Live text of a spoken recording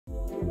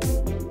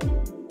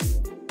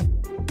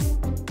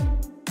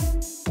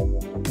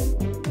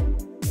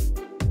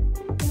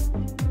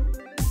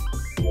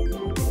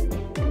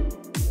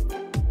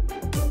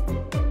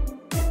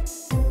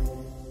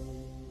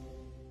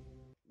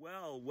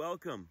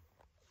Welcome.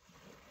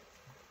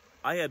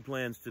 I had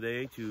plans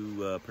today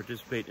to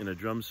participate in a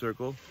drum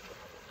circle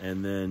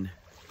and then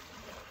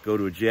go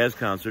to a jazz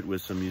concert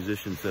with some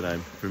musicians that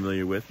I'm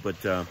familiar with,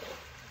 but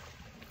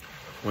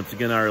once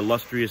again our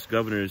illustrious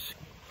governor's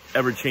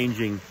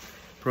ever-changing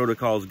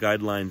protocols,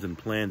 guidelines, and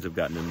plans have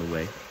gotten in the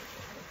way.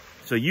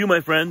 So you,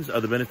 my friends,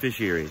 are the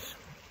beneficiaries,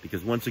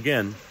 because once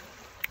again,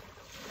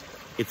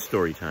 it's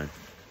story time.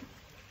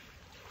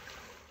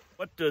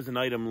 What does an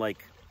item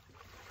like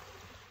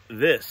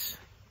this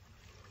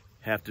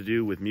have to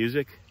do with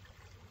music?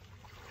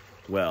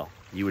 Well,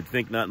 you would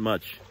think not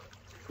much,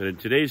 but in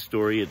today's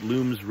story, it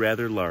looms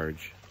rather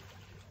large.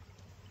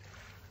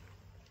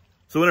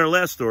 So in our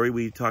last story,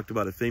 we talked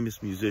about a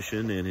famous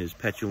musician and his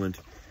petulant,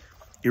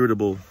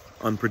 irritable,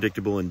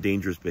 unpredictable, and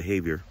dangerous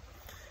behavior.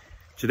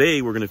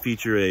 Today, we're going to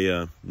feature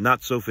a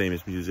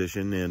not-so-famous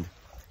musician and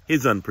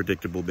his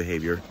unpredictable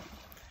behavior,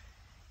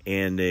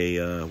 and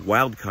a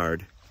wild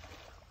card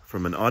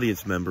from an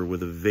audience member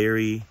with a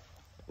very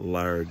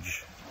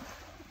large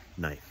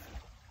knife.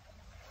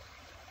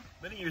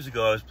 Many years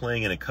ago, I was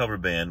playing in a cover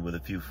band with a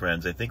few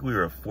friends. I think we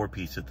were a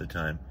four-piece at the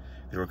time.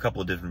 There were a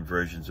couple of different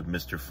versions of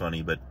Mr.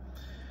 Funny, but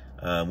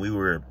we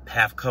were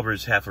half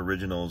covers, half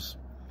originals,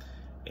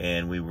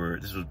 and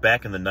this was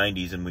back in the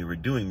 90s, and we were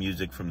doing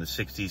music from the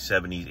 60s,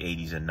 70s,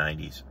 80s, and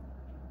 90s.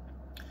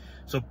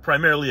 So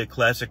primarily a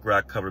classic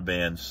rock cover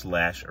band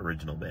 /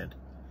 original band.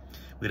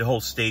 We had a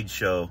whole stage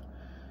show.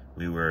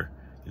 We were,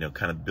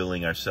 kind of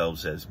billing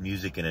ourselves as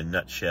music in a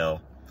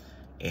nutshell.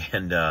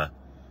 And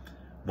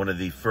one of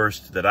the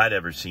first that I'd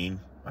ever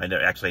seen, I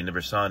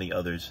never saw any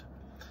others.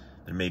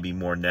 There may be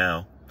more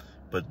now,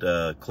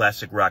 but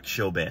classic rock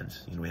show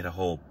bands. We had a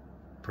whole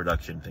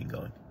production thing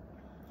going.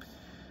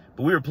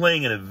 But we were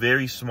playing in a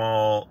very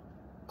small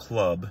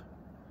club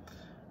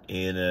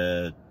in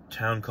a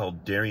town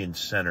called Darien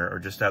Center, or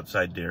just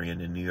outside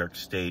Darien in New York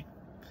State,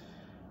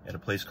 at a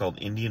place called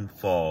Indian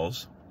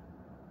Falls,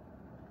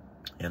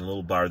 and a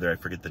little bar there I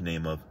forget the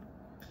name of.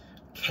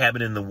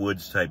 Cabin in the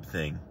woods type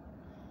thing,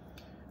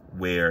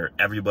 where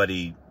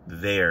everybody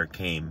there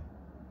came,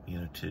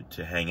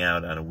 to hang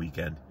out on a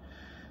weekend.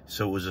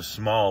 So it was a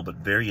small but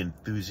very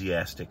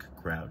enthusiastic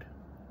crowd.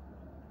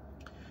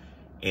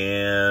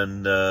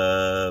 And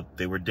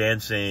they were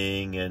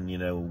dancing and,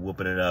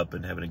 whooping it up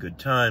and having a good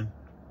time.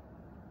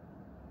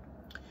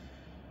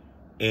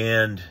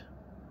 And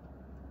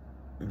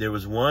there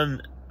was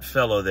one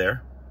fellow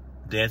there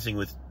dancing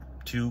with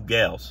two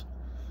gals.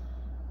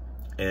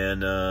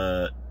 And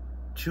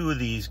two of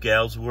these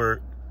gals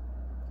were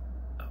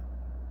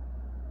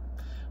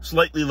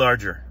slightly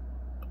larger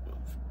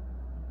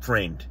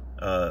framed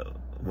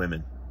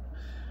women.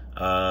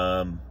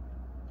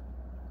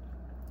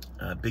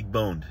 Big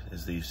boned,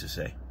 as they used to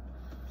say.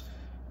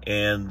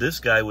 And this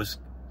guy was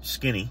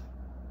skinny,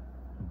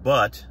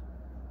 but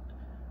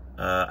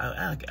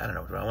I don't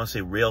know, I want to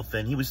say rail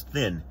thin. He was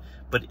thin,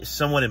 but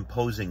somewhat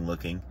imposing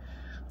looking.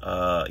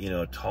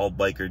 A tall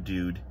biker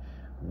dude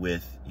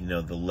with,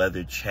 the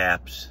leather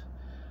chaps,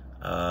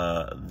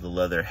 the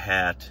leather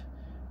hat,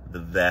 the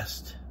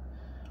vest,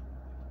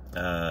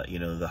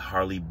 the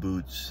Harley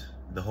boots,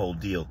 the whole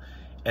deal.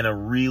 And a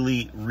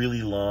really,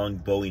 really long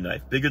Bowie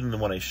knife, bigger than the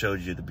one I showed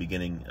you at the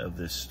beginning of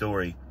this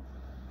story.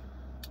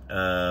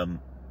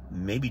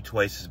 Maybe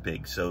twice as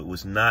big. So it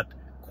was not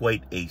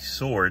quite a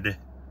sword,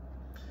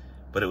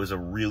 but it was a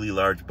really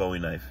large Bowie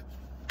knife,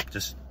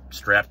 just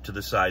strapped to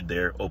the side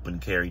there, open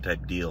carry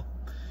type deal.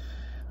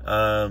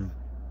 And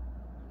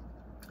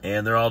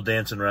they're all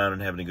dancing around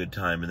and having a good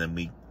time, and then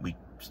we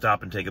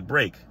stop and take a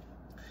break,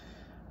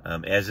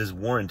 as is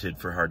warranted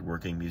for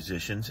hardworking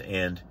musicians,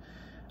 and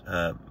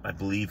I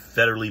believe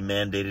federally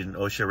mandated and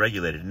OSHA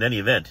regulated. In any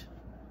event,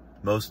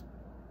 most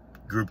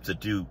groups that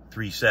do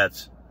 3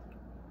 sets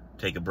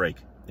take a break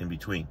in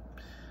between.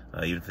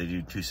 Even if they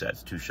do 2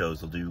 sets, 2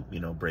 shows, they'll do,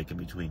 a break in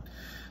between.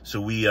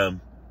 So we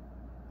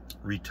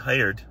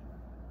retired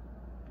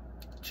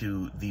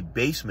to the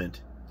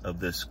basement of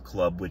this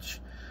club, which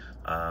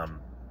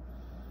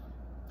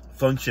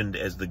functioned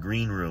as the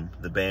green room,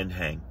 the band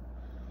hang.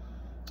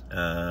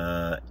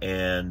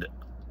 And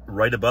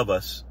right above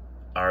us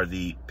are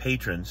the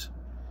patrons,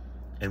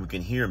 and we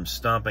can hear them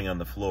stomping on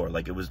the floor.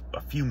 Like it was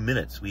a few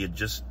minutes. We had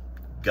just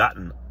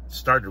gotten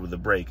started with the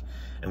break,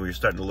 and we were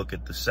starting to look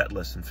at the set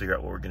list and figure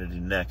out what we're going to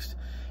do next.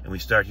 And we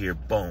start here,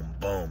 boom,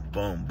 boom,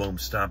 boom, boom,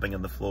 stomping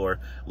on the floor.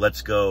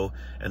 Let's go.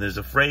 And there's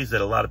a phrase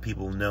that a lot of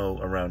people know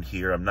around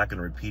here. I'm not going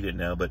to repeat it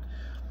now, but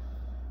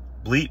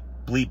bleep,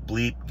 bleep,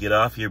 bleep, get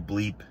off your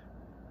bleep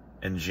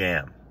and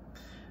jam.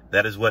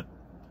 That is what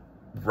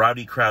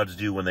rowdy crowds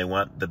do when they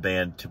want the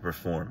band to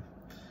perform.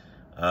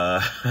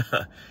 And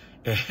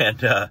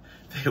they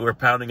were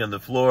pounding on the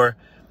floor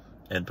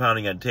and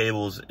pounding on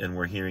tables, and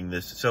we're hearing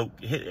this. So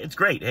it's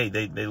great. Hey,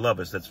 they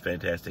love us. That's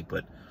fantastic.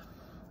 But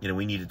you know,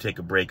 we need to take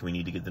a break. We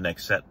need to get the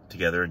next set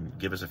together and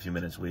give us a few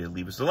minutes. Will you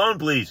leave us alone,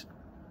 please?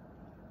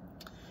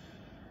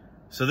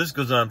 So this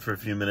goes on for a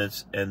few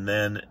minutes, and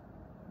then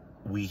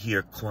we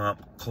hear clomp,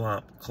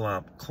 clomp,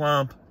 clomp,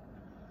 clomp.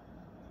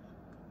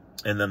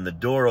 And then the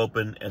door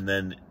open, and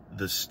then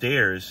the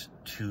stairs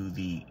to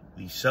the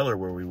cellar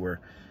where we were,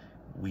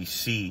 we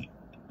see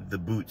the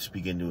boots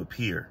begin to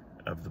appear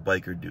of the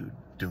biker dude.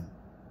 Doom,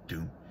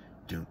 doom,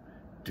 doom,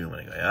 doom.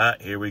 And I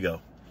go, here we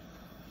go.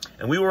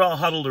 And we were all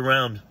huddled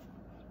around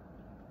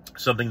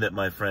something that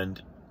my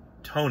friend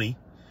Tony,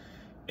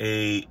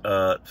 a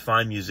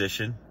fine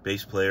musician,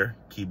 bass player,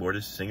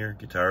 keyboardist, singer,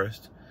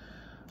 guitarist,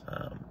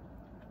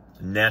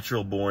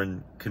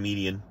 natural-born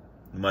comedian,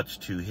 much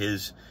to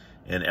his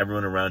and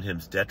everyone around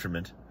him's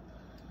detriment.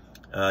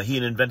 He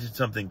had invented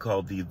something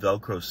called the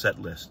Velcro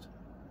set list,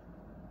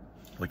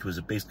 which was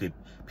basically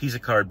a piece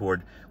of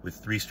cardboard with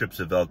 3 strips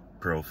of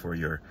Velcro for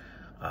your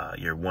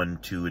 1,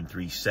 2, and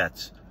 3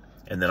 sets.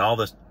 And then all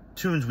the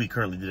tunes we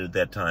currently did at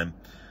that time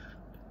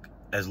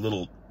as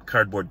little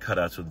cardboard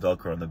cutouts with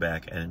Velcro on the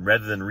back. And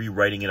rather than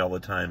rewriting it all the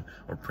time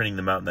or printing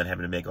them out and then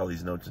having to make all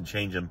these notes and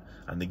change them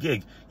on the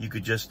gig, you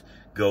could just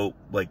go,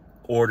 like,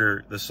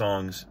 order the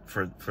songs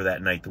for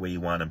that night the way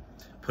you want them,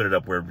 put it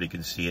up where everybody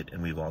can see it,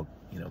 and we've all,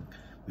 you know,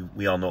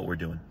 we all know what we're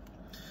doing.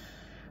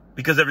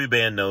 Because every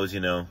band knows, you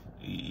know,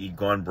 you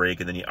go on break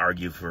and then you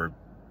argue for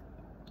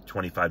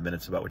 25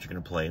 minutes about what you're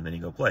going to play, and then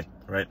you go play,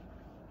 right?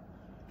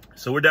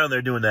 So we're down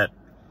there doing that,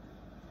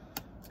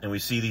 and we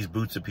see these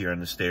boots appear on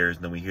the stairs,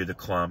 and then we hear the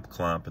clomp,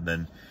 clomp, and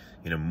then,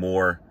 you know,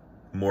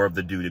 more of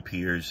the dude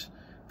appears,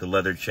 the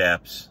leather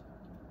chaps,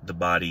 the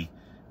body,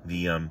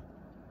 the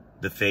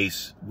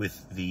face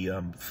with the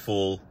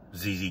full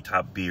ZZ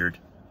Top beard.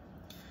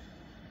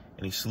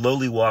 And he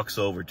slowly walks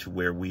over to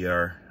where we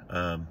are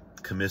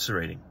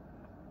commiserating.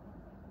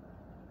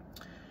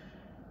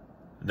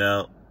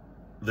 Now,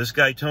 this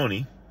guy,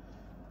 Tony,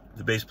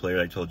 the bass player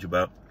I told you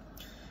about,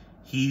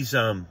 he's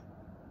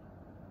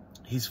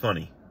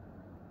funny.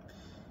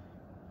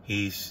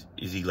 Is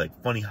he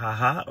like funny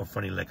haha or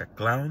funny like a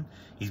clown?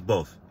 He's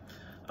both.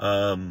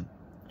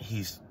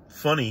 He's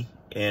funny,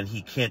 and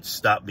he can't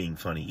stop being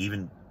funny,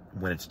 even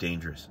when it's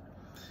dangerous.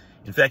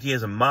 In fact, he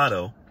has a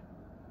motto,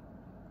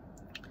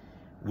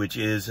 which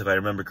is, if I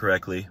remember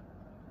correctly,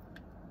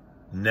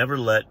 never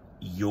let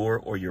your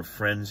or your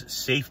friend's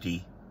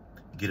safety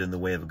get in the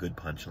way of a good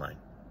punchline.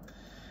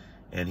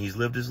 And he's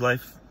lived his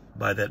life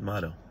by that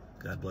motto.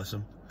 God bless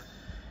him.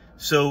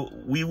 So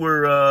we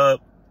were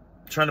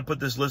trying to put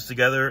this list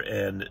together,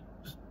 and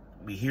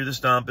we hear the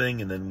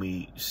stomping, and then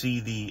we see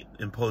the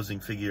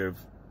imposing figure of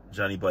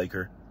Johnny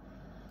Biker.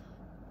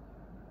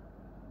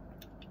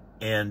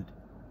 And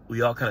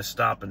we all kind of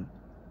stop and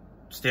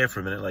stare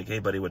for a minute like, hey,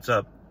 buddy, what's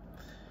up?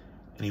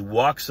 And he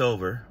walks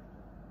over,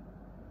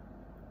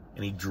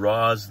 and he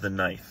draws the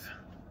knife.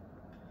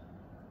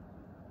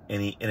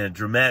 And he, in a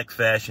dramatic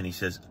fashion, he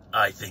says,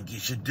 I think you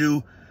should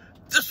do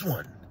this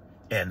one.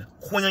 And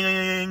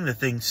whang, the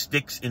thing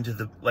sticks into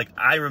the, like,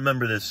 I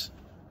remember this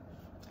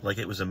like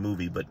it was a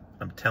movie, but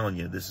I'm telling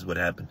you, this is what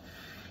happened.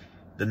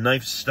 The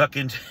knife stuck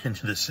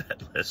into the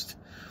set list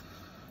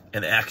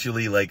and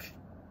actually, like,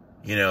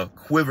 you know,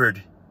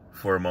 quivered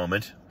for a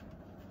moment.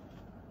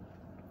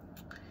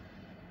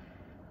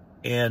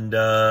 And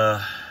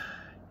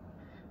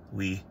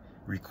we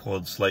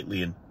recoiled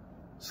slightly in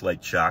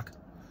slight shock.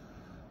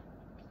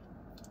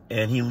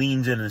 And he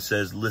leans in and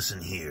says,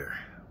 listen here.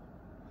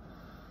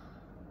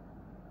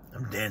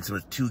 I'm dancing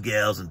with 2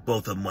 gals, and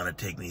both of them want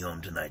to take me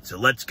home tonight, so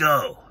let's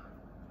go.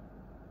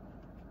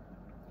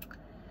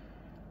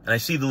 And I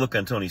see the look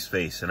on Tony's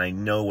face, and I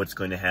know what's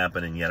going to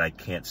happen, and yet I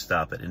can't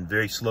stop it. In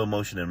very slow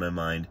motion in my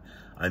mind,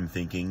 I'm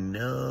thinking,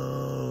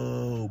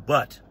 no.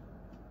 But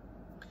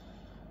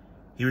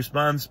he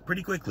responds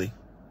pretty quickly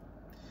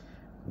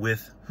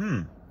with,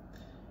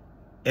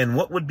 and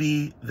what would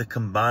be the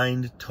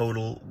combined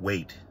total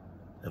weight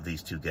of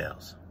these 2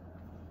 gals?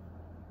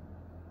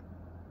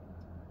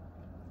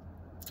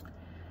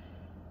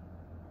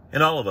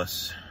 And all of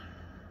us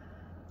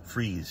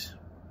freeze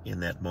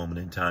in that moment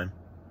in time,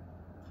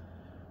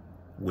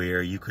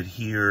 where you could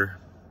hear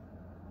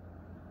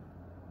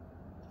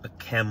a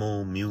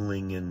camel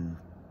mewling in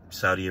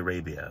Saudi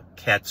Arabia,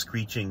 cat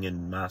screeching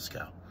in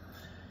Moscow.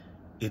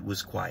 It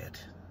was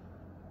quiet.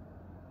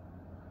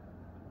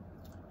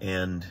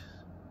 And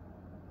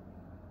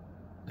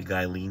the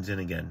guy leans in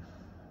again,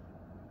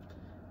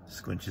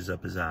 squinches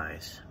up his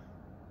eyes,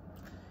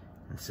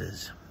 and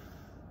says,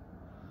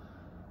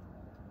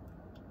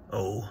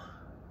 oh,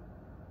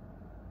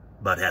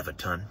 about half a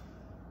ton.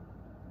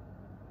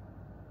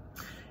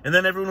 And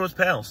then everyone was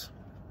pals.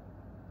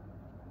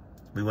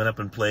 We went up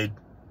and played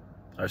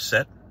our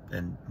set,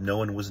 and no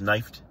one was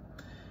knifed,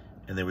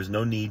 and there was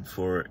no need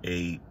for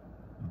a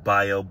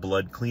bio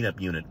blood cleanup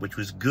unit, which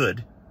was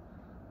good,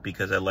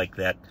 because I like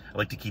that. I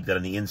like to keep that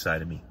on the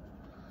inside of me.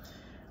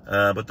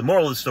 But the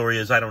moral of the story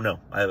is, I don't know.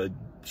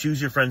 Choose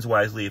your friends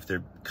wisely. If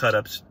they're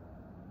cut-ups,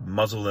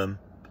 muzzle them.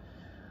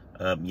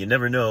 You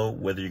never know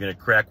whether you're going to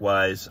crack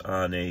wise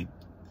on a,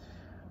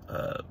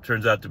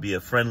 turns out to be a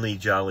friendly,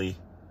 jolly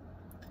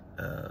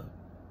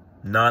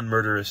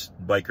non-murderous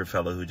biker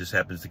fellow who just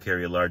happens to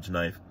carry a large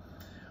knife,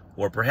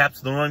 or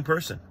perhaps the wrong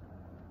person.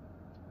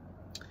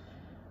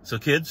 So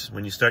kids,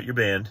 when you start your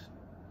band,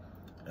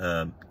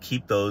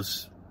 keep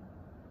those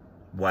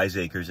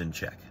wiseacres in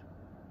check.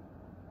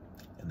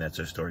 And that's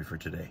our story for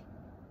today.